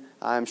 then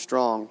I am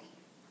strong."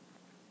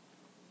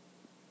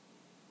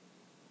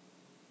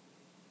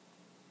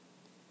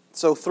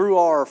 So through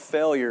our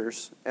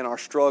failures and our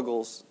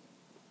struggles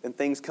and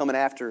things coming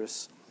after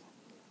us,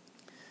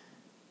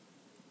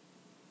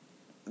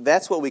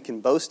 that's what we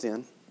can boast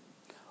in.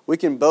 We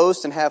can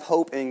boast and have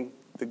hope in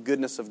the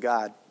goodness of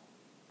God.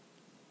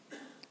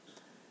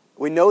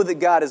 We know that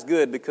God is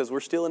good because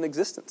we're still in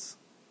existence.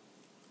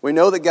 We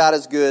know that God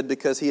is good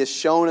because He has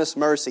shown us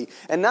mercy,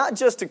 and not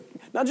just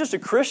to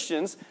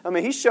Christians. I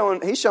mean, He's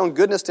shown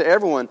goodness to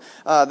everyone.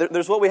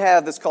 There's what we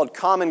have that's called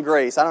common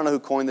grace. I don't know who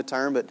coined the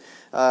term,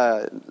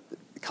 but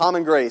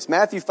common grace.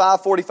 Matthew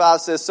 5:45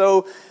 says,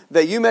 "So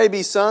that you may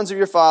be sons of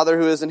your Father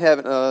who is in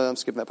heaven." I'm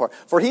skipping that part.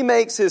 "For He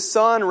makes His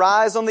sun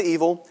rise on the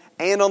evil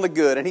and on the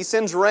good, and He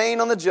sends rain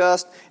on the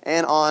just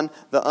and on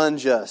the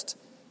unjust."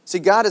 See,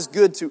 God is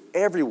good to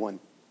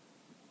everyone.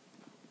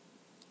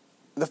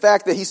 The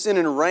fact that He's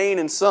sending rain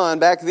and sun,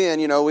 back then,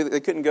 they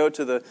couldn't go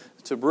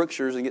to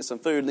Brookshire's and get some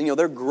food.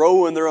 They're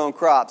growing their own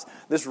crops.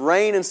 This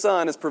rain and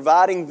sun is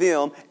providing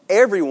them,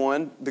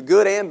 everyone, the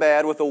good and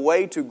bad, with a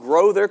way to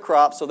grow their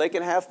crops so they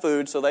can have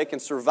food, so they can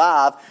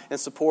survive and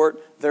support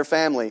their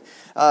family.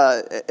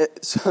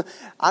 So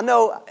I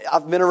know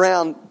I've been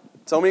around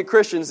so many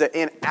Christians that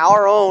in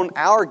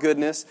our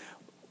goodness,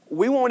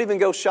 we won't even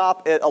go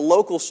shop at a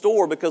local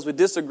store because we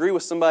disagree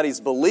with somebody's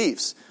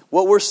beliefs.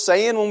 What we're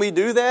saying when we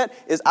do that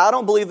is, I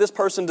don't believe this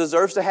person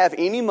deserves to have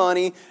any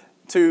money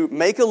to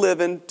make a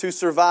living, to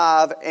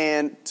survive,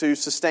 and to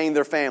sustain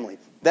their family.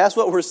 That's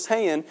what we're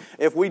saying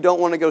if we don't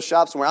want to go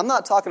shop somewhere. I'm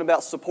not talking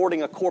about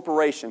supporting a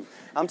corporation.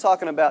 I'm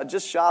talking about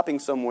just shopping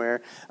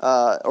somewhere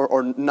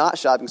or not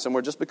shopping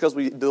somewhere just because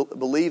we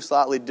believe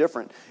slightly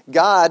different.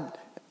 God,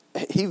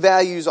 He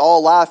values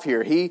all life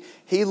here.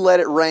 He let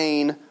it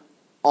rain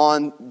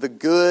on the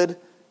good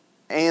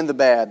and the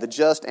bad, the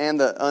just and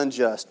the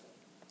unjust.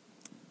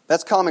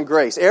 That's common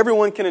grace.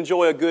 Everyone can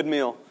enjoy a good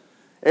meal.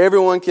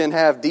 Everyone can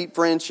have deep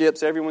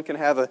friendships. Everyone can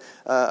have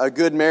a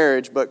good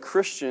marriage. But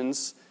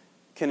Christians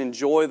can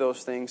enjoy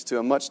those things to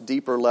a much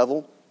deeper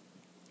level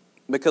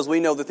because we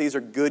know that these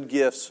are good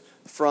gifts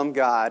from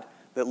God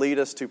that lead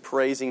us to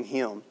praising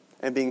Him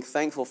and being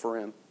thankful for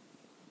Him.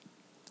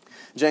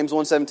 James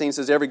 1:17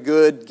 says, every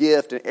good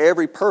gift and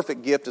every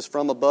perfect gift is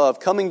from above,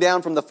 coming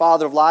down from the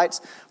Father of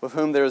lights, with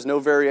whom there is no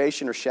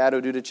variation or shadow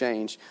due to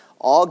change.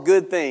 All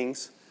good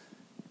things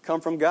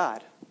come from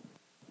God.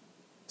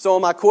 So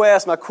on my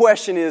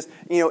question is,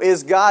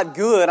 is God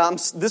good?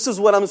 This is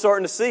what I'm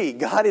starting to see.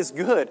 God is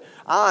good.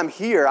 I'm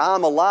here.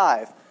 I'm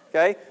alive.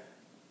 Okay?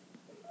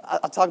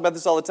 I talk about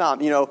this all the time.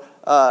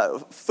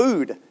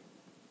 Food.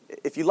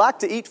 If you like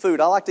to eat food,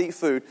 I like to eat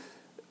food.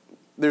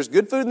 There's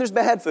good food and there's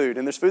bad food.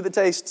 And there's food that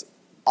tastes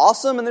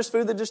awesome and there's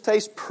food that just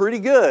tastes pretty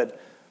good.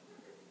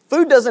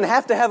 Food doesn't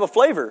have to have a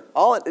flavor.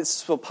 All it's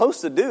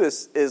supposed to do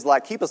is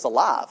like keep us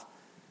alive.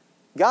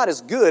 God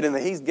is good in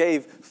that He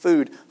gave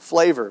food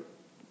flavor.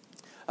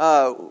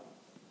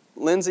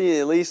 Lindsay,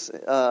 Elise,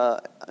 and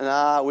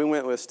I, we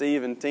went with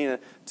Steve and Tina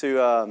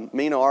to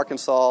Mena,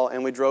 Arkansas,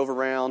 and we drove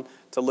around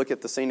to look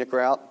at the scenic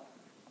route.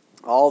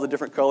 All the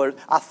different colors.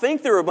 I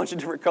think there were a bunch of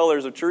different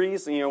colors of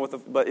trees,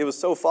 but it was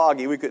so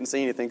foggy we couldn't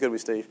see anything, could we,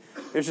 Steve?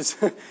 We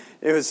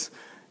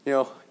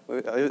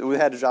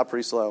had to drive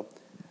pretty slow.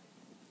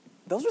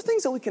 Those are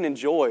things that we can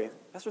enjoy.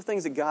 Those are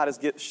things that God has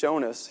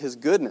shown us, His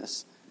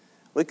goodness.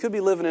 We could be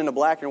living in a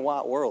black and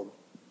white world.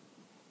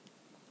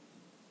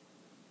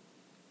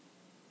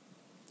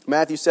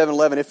 Matthew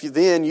 7:11, if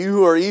you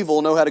who are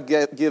evil know how to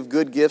give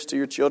good gifts to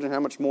your children,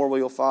 how much more will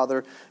your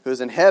Father who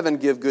is in heaven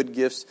give good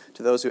gifts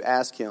to those who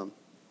ask Him?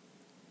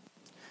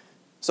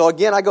 So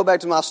again, I go back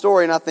to my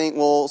story and I think,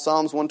 well,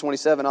 Psalms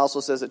 127 also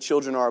says that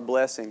children are a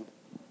blessing.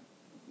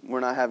 We're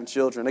not having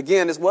children.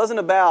 Again, it wasn't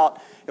about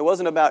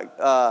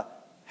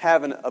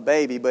having a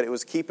baby, but it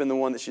was keeping the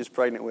one that she was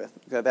pregnant with.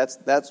 Okay,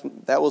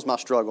 that was my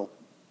struggle.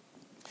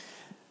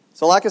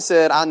 So like I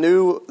said, I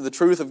knew the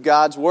truth of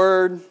God's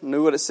Word,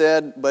 knew what it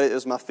said, but it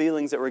was my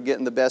feelings that were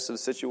getting the best of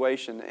the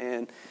situation.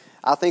 And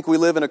I think we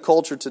live in a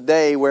culture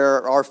today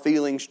where our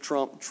feelings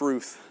trump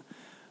truth.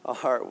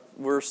 If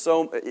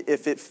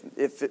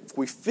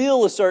we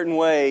feel a certain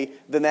way,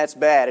 then that's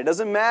bad. It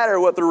doesn't matter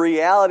what the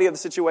reality of the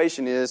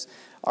situation is.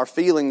 Our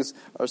feelings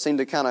seem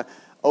to kind of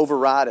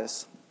override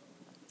us.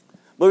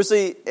 But we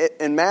see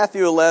in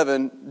Matthew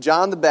 11,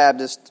 John the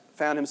Baptist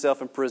found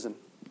himself in prison.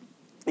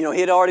 He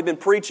had already been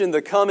preaching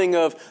the coming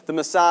of the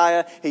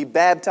Messiah. He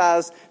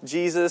baptized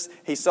Jesus.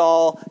 He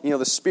saw,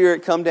 the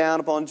Spirit come down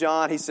upon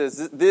John. He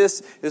says,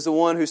 this is the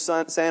one whose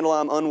sandal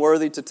I'm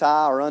unworthy to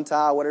tie or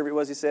untie, whatever it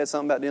was he said,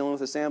 something about dealing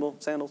with his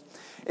sandals.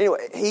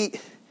 Anyway,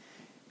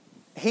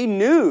 he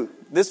knew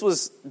this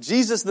was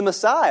Jesus the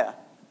Messiah.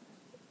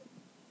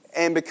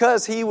 And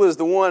because he was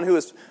the one who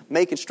was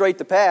making straight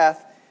the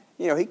path,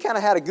 he kind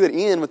of had a good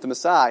end with the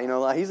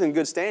Messiah. He's in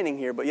good standing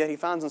here, but yet he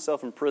finds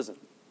himself in prison.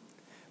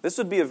 This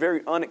would be a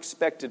very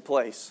unexpected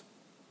place.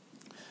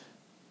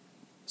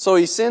 So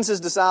he sends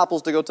his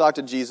disciples to go talk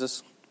to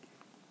Jesus.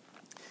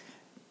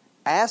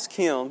 Ask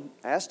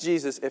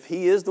Jesus if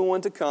He is the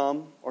one to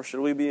come, or should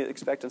we be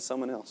expecting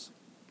someone else?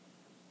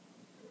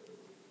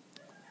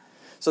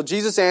 So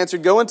Jesus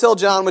answered, go and tell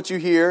John what you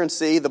hear and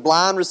see. The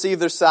blind receive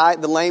their sight,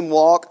 the lame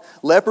walk,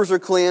 lepers are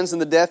cleansed,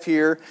 and the deaf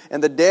hear,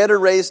 and the dead are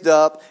raised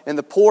up, and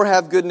the poor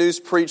have good news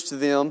preached to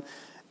them.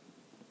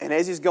 And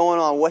as he's going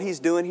on, what he's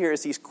doing here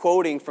is he's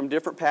quoting from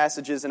different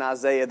passages in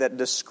Isaiah that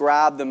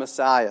describe the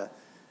Messiah.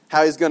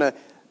 How He's going to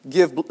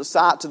give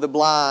sight to the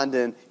blind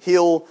and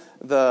heal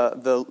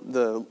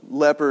the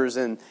lepers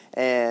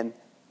and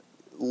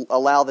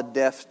allow the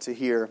deaf to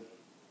hear.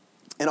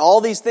 And all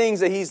these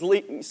things that he's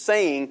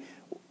saying,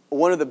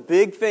 one of the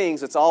big things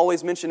that's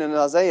always mentioned in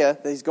Isaiah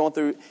that he's going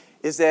through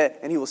is that,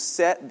 and He will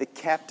set the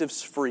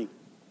captives free.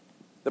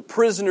 The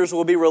prisoners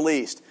will be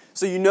released.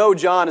 So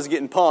John is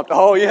getting pumped.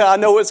 Oh yeah, I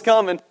know what's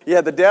coming.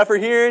 Yeah, the deaf are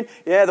hearing.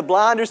 Yeah, the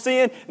blind are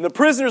seeing. And the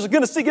prisoners are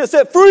going to get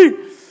set free.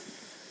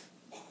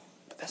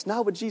 But that's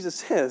not what Jesus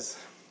says.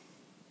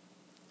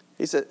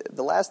 He said,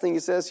 the last thing He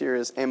says here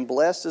is, and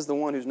blessed is the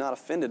one who's not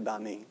offended by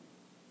me.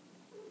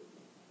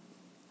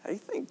 How do you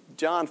think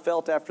John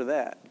felt after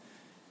that?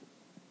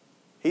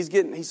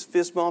 He's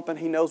fist bumping.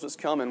 He knows what's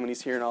coming when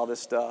he's hearing all this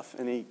stuff.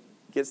 And he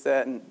gets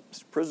that, and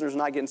prisoners are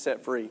not getting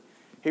set free.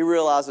 He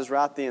realizes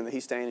right then that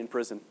he's staying in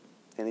prison.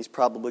 And he's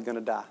probably going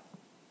to die.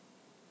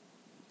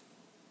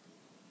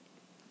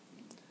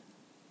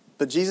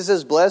 But Jesus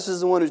says, blessed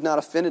is the one who's not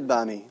offended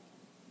by me.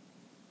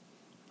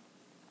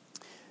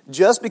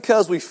 Just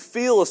because we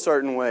feel a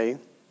certain way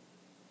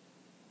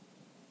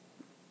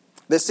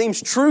that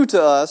seems true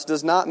to us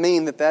does not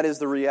mean that is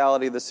the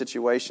reality of the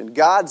situation.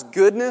 God's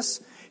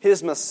goodness,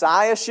 His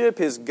messiahship,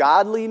 His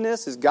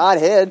godliness, His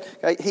Godhead,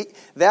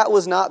 that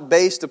was not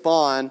based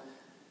upon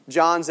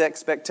John's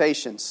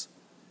expectations.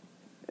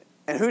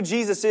 And who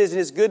Jesus is and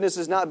His goodness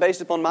is not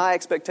based upon my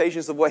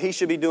expectations of what He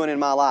should be doing in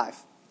my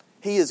life.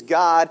 He is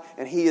God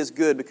and He is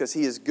good because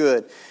He is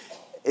good.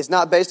 It's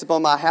not based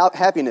upon my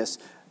happiness.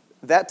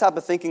 That type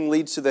of thinking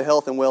leads to the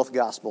health and wealth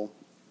gospel,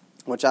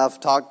 which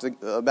I've talked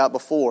about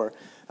before.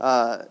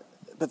 But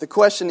the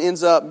question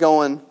ends up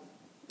going,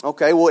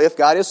 okay, well, if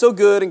God is so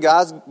good and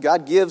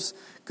God gives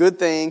good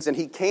things and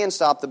He can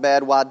stop the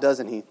bad, why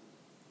doesn't He?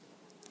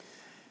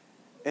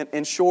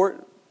 In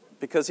short,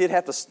 because He'd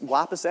have to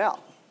wipe us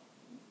out.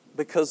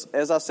 Because,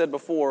 as I said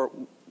before,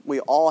 we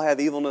all have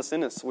evilness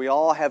in us. We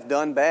all have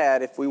done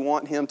bad. If we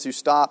want Him to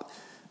stop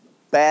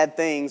bad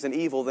things and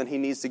evil, then He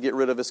needs to get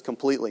rid of us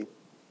completely.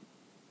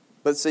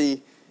 But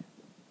see,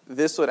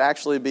 this would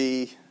actually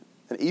be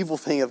an evil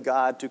thing of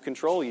God to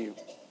control you.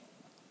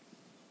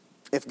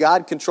 If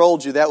God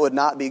controlled you, that would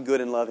not be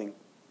good and loving.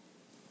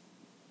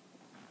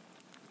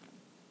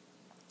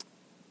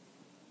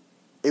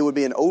 It would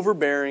be an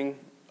overbearing,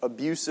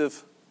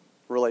 abusive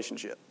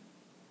relationship.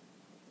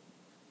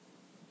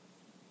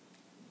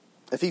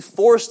 If He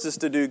forced us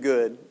to do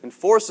good and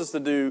forced us to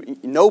do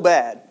no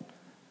bad,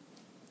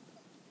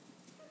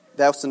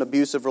 that's an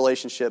abusive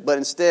relationship. But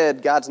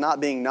instead, God's not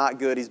being not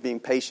good, He's being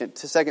patient.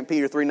 2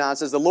 Peter 3:9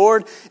 says, "The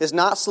Lord is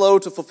not slow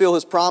to fulfill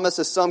His promise,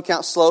 as some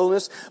count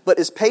slowness, but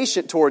is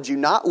patient towards you,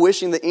 not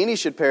wishing that any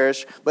should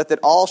perish, but that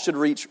all should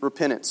reach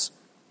repentance."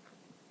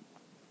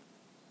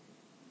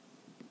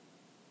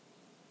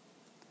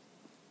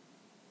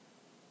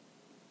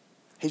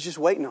 He's just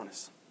waiting on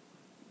us.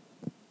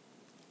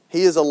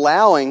 He is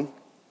allowing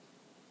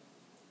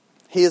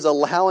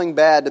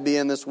bad to be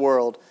in this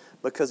world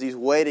because He's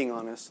waiting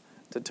on us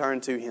to turn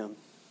to Him.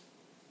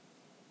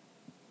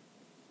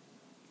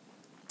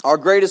 Our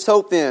greatest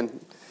hope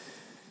then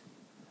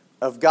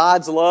of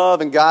God's love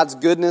and God's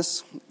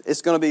goodness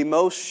is going to be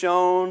most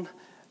shown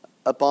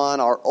upon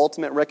our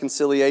ultimate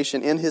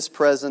reconciliation in His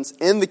presence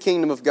in the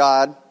kingdom of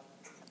God.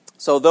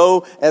 So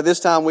though at this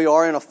time we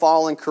are in a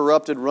fallen,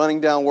 corrupted,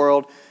 running down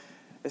world,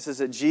 it says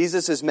that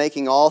Jesus is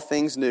making all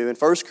things new. In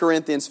 1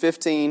 Corinthians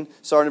 15,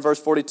 starting in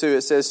verse 42,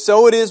 it says,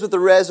 "So it is with the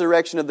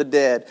resurrection of the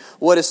dead.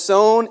 What is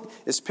sown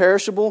is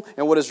perishable,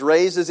 and what is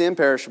raised is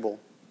imperishable.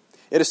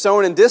 It is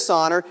sown in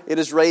dishonor, it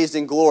is raised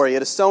in glory.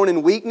 It is sown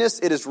in weakness,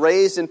 it is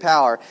raised in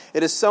power.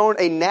 It is sown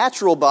a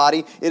natural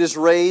body, it is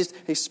raised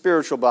a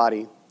spiritual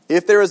body.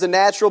 If there is a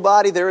natural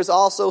body, there is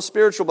also a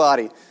spiritual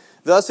body.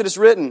 Thus it is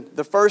written,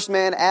 the first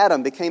man,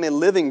 Adam, became a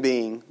living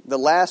being. The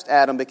last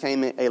Adam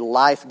became a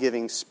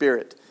life-giving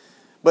spirit.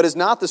 But it is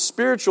not the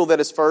spiritual that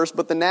is first,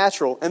 but the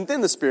natural, and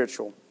then the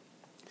spiritual.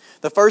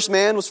 The first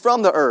man was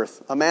from the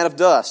earth, a man of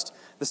dust.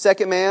 The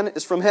second man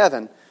is from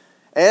heaven.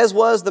 As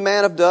was the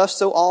man of dust,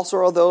 so also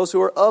are those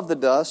who are of the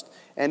dust.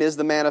 And is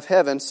the man of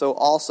heaven, so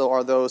also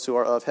are those who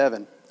are of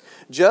heaven.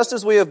 Just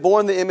as we have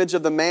borne the image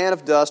of the man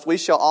of dust, we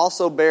shall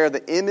also bear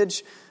the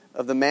image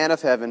of the man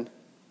of heaven.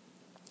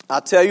 I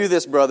tell you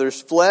this,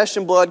 brothers, flesh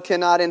and blood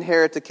cannot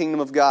inherit the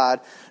kingdom of God,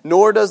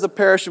 nor does the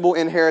perishable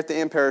inherit the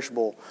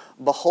imperishable.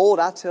 Behold,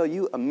 I tell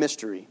you a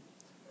mystery.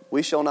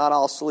 We shall not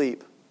all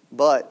sleep,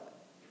 but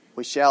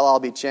we shall all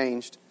be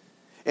changed.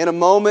 In a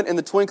moment, in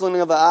the twinkling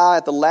of the eye,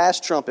 at the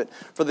last trumpet.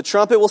 For the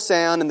trumpet will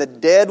sound, and the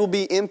dead will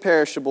be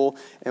imperishable,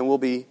 and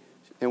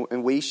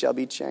we shall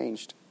be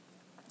changed.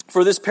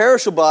 For this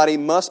perishable body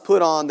must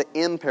put on the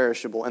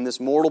imperishable, and this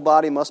mortal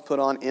body must put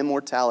on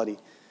immortality.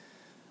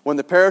 When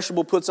the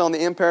perishable puts on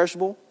the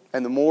imperishable,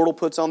 and the mortal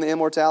puts on the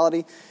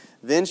immortality,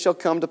 then shall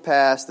come to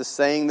pass the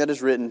saying that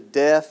is written,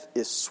 death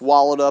is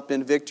swallowed up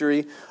in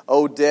victory.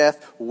 O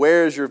death,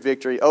 where is your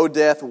victory? O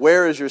death,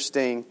 where is your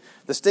sting?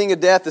 The sting of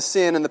death is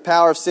sin, and the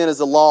power of sin is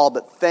the law.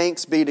 But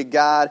thanks be to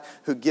God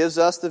who gives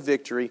us the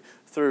victory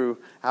through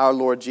our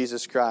Lord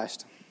Jesus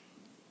Christ.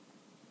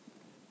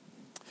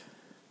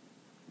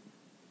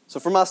 So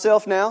for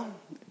myself now,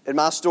 in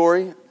my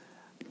story,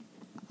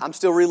 I'm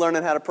still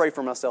relearning how to pray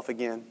for myself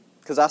again.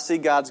 Because I see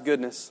God's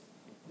goodness.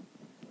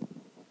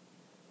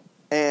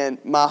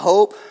 And my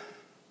hope,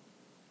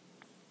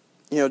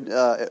 who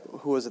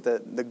was it,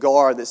 the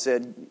guard that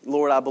said,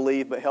 Lord, I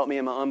believe, but help me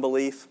in my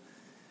unbelief.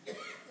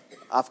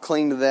 I've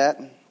clinged to that.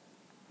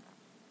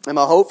 And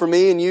my hope for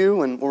me and you,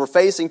 when we're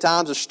facing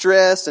times of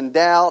stress and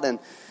doubt and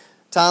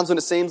times when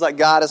it seems like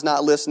God is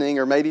not listening,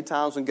 or maybe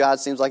times when God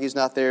seems like He's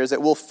not there, is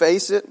that we'll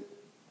face it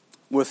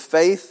with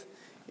faith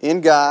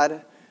in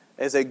God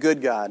as a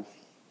good God.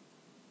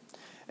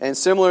 And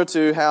similar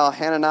to how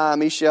Hananiah,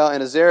 Mishael,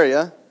 and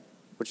Azariah,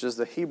 which is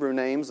the Hebrew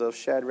names of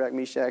Shadrach,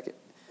 Meshach,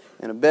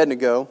 and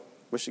Abednego,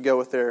 we should go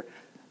with their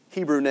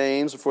Hebrew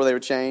names before they were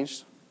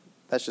changed.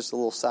 That's just a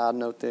little side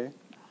note there.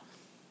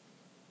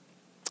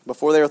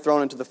 Before they were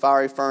thrown into the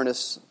fiery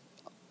furnace,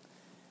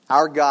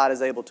 our God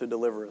is able to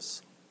deliver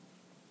us.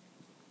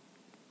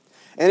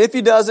 And if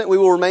He doesn't, we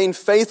will remain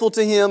faithful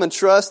to Him and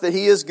trust that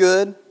He is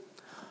good,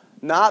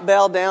 not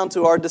bow down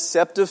to our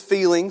deceptive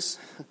feelings.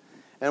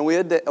 And we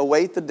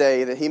await the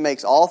day that He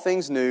makes all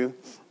things new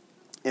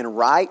and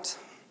right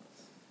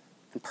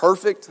and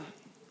perfect.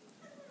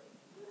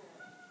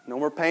 No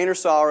more pain or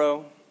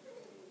sorrow.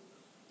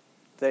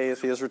 The day of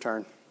His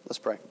return. Let's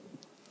pray.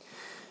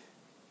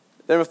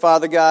 Dear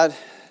Father God,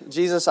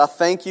 Jesus, I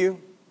thank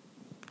You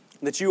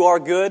that You are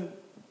good.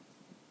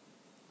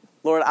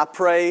 Lord, I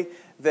pray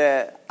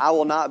that I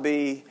will not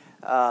be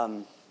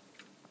led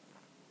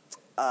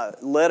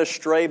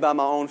astray by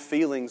my own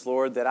feelings,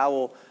 Lord, that I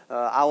will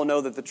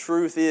know that the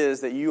truth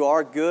is that You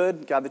are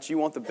good, God, that You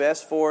want the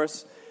best for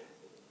us,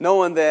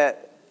 knowing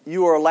that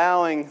You are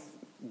allowing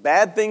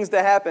bad things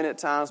to happen at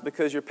times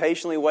because You're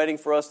patiently waiting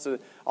for us to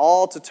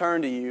all to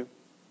turn to You.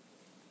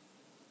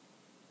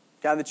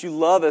 God, that you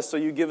love us so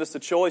you give us the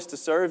choice to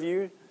serve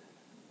you,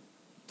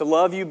 to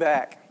love you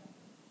back.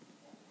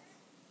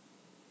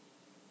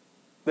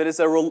 That it's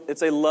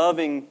a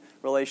loving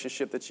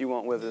relationship that you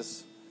want with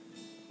us,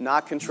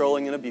 not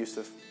controlling and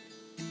abusive.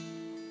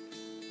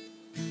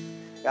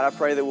 God, I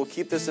pray that we'll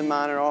keep this in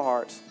mind in our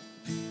hearts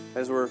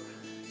as we're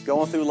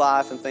going through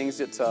life and things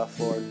get tough,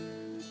 Lord.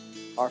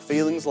 Our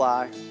feelings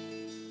lie,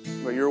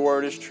 but your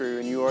word is true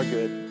and you are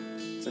good.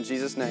 It's in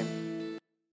Jesus' name.